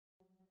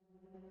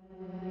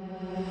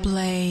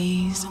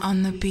Boss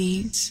on the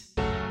beats.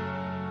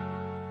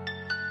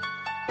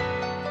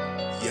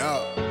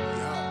 Yo,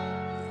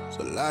 it's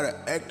a lot of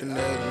acting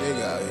ass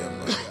nigga out here,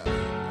 man.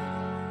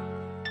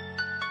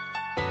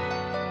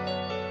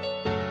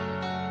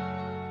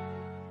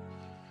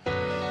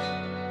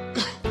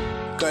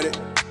 Cut it,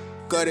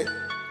 cut it,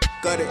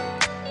 cut it,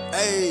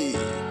 ayy,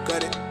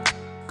 cut it,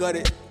 cut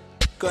it,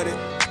 cut it,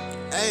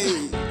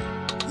 ayy.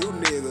 You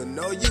nigga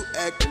know you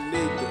acting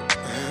nigga.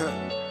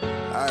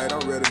 Alright,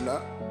 I'm ready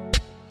now.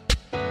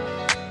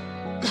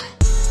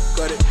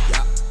 Cut it,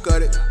 yeah,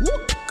 cut it,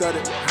 whoop, cut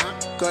it, huh,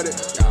 cut it,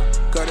 yeah,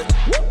 cut it,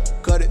 whoop,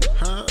 cut it,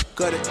 huh,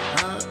 cut it,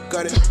 huh,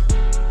 cut it.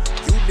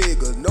 You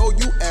niggas know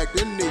you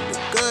acting nigga,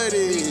 cut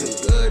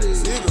it, cut it.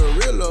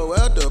 Cigarillo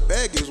out the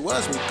package,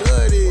 watch me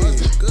cut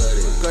it,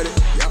 cut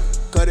it, yeah,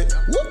 cut it,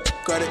 whoop,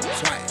 cut it,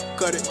 swipe,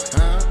 cut it,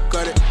 huh,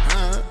 cut it,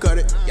 huh, cut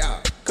it,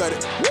 yeah, cut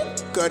it,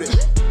 whoop, cut it.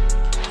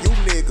 You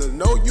niggas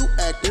know you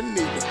acting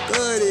nigga,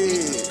 cut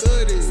it,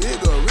 cut it.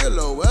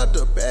 Cigarillo out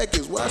the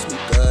package, watch me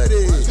cut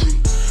it.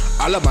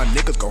 All of my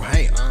niggas go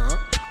ham.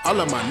 All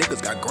of my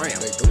niggas got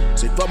grams.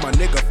 See, fuck my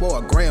nigga for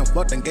a gram,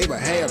 fucked and gave a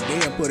half,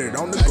 then put it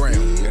on the gram.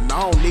 And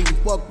I don't even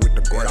fuck with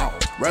the gram.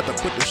 Rather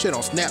put the shit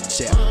on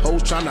Snapchat.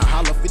 Hoes tryna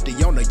holler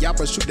 50 on the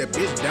yapper, shoot that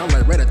bitch down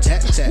like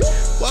rat-a-tat-tat.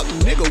 Fuck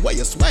nigga, where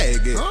your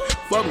swag at?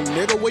 Fuck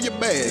nigga, where your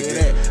bag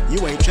at?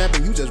 You ain't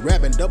trapping, you just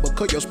rapping. Double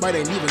cut, your sprite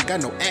ain't even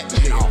got no act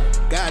at all.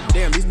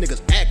 Goddamn, these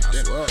niggas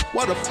acting.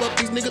 Why the fuck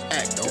these niggas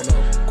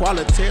acting?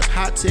 Quality,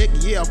 high tech,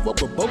 yeah, I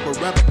fuck with both, but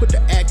rather put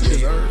the act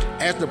in.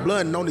 Ask the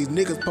blood on these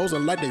niggas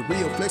posing like they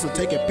real flexing,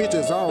 taking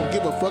pictures. I don't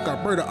give a fuck,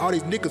 I murder all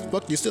these niggas.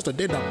 Fuck your sister,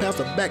 then I pass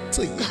her back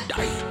to you.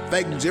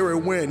 Fake Jerry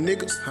wearing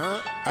niggas,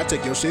 I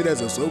take your shit as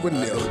a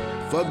souvenir.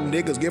 Fuck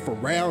niggas get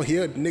from around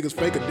here, niggas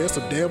fake it, that's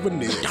a damn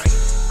veneer.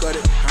 Cut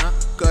it,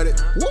 cut it,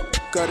 whoop,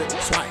 cut it,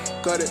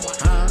 swipe, cut it,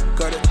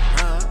 cut it,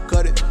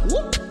 cut it,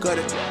 whoop, cut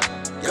it,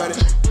 cut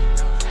it.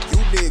 You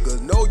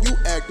niggas know you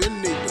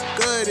acting nigga,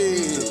 cut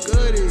it,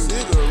 cut it.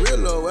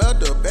 Cigarillo out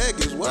the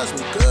package, watch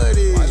me cut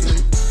it,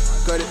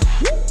 cut it,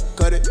 whoop,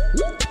 cut it,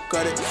 whoop,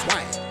 cut it,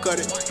 swipe, cut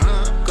it,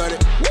 cut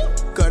it,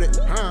 whoop, cut it,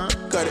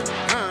 cut it,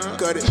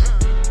 cut it.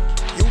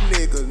 You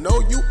niggas know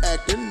you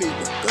acting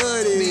nigga,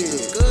 cut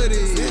it, cut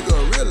it.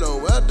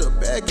 Cigarillo out the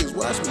package,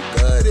 watch me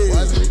cut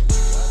it.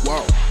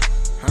 Whoa,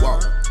 whoa.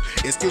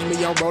 Excuse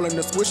me, I'm rolling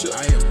the swisher.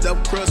 I am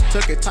stuffed crust,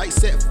 tuck it tight,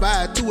 set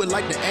fire to it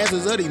like the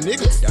asses of these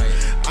niggas.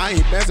 I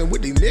ain't passing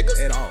with these niggas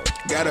at all.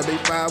 Gotta be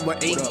 5 with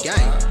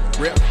InkGang.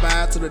 Rep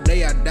 5 to the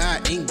day I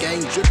die.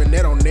 InkGang dripping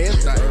that on their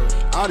side.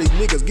 All these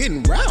niggas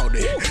getting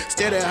rowdy.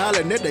 Steady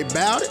hollering that they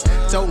bout it.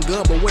 Toting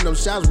gun, but when them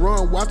shots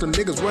run, watch them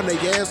niggas run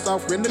their ass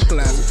off in the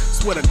closet.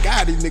 Swear to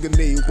God, these niggas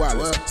need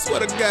wallets. Swear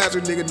to God,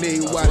 these niggas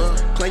need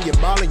wallets. Claim you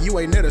ballin', you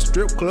ain't at a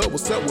strip club.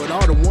 What's up with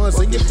all the ones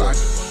in your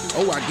pocket?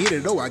 Oh, I get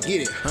it,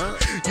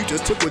 You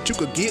just took what you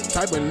could get.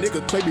 Type of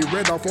nigga claim me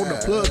ran off on the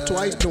plug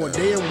twice, knowing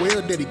damn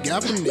well that he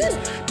got from this.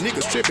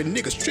 Niggas trippin'.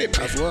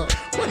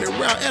 Running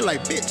around act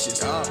like bitches.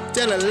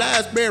 Telling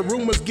lies, bad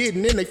rumors,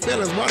 getting in they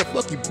feelings. Why the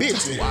fuck you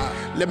bitchin'?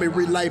 Let me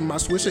relight my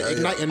swisher,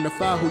 igniting the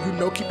fire. Who you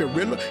know keep it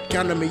realer.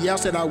 Counting me out,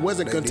 said I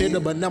wasn't contender,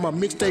 but now my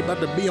mixtape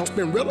about to be on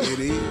spin realer. It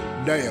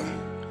is.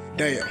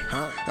 Damn,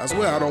 I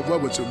swear I don't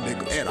fuck with you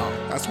niggas at all.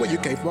 I swear you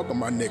can't fuck with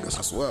my niggas.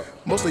 I swear.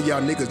 Most of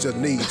y'all niggas just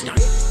need you.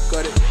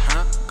 Cut it,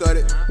 cut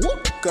it,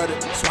 whoop, cut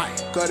it, swipe,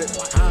 cut it,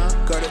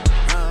 cut it,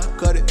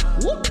 cut it,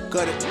 whoop,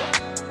 cut it,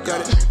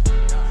 cut it.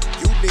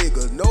 You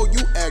niggas know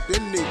you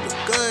acting nigga,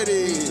 cut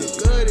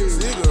it, cut it.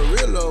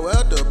 Cigarillo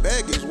out the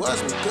package,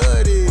 watch me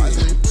cut it,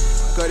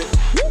 cut it,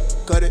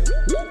 whoop, cut it,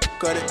 whoop,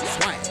 cut it,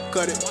 swipe,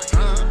 cut it,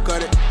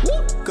 cut it,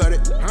 whoop, cut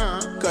it,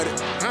 cut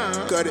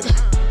it, cut it.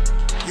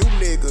 You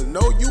niggas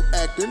know you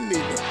acting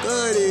nigga,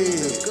 cut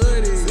it,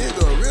 cut it.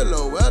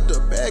 Cigarillo out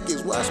the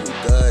package, watch me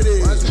cut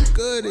it,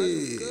 cut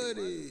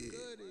it.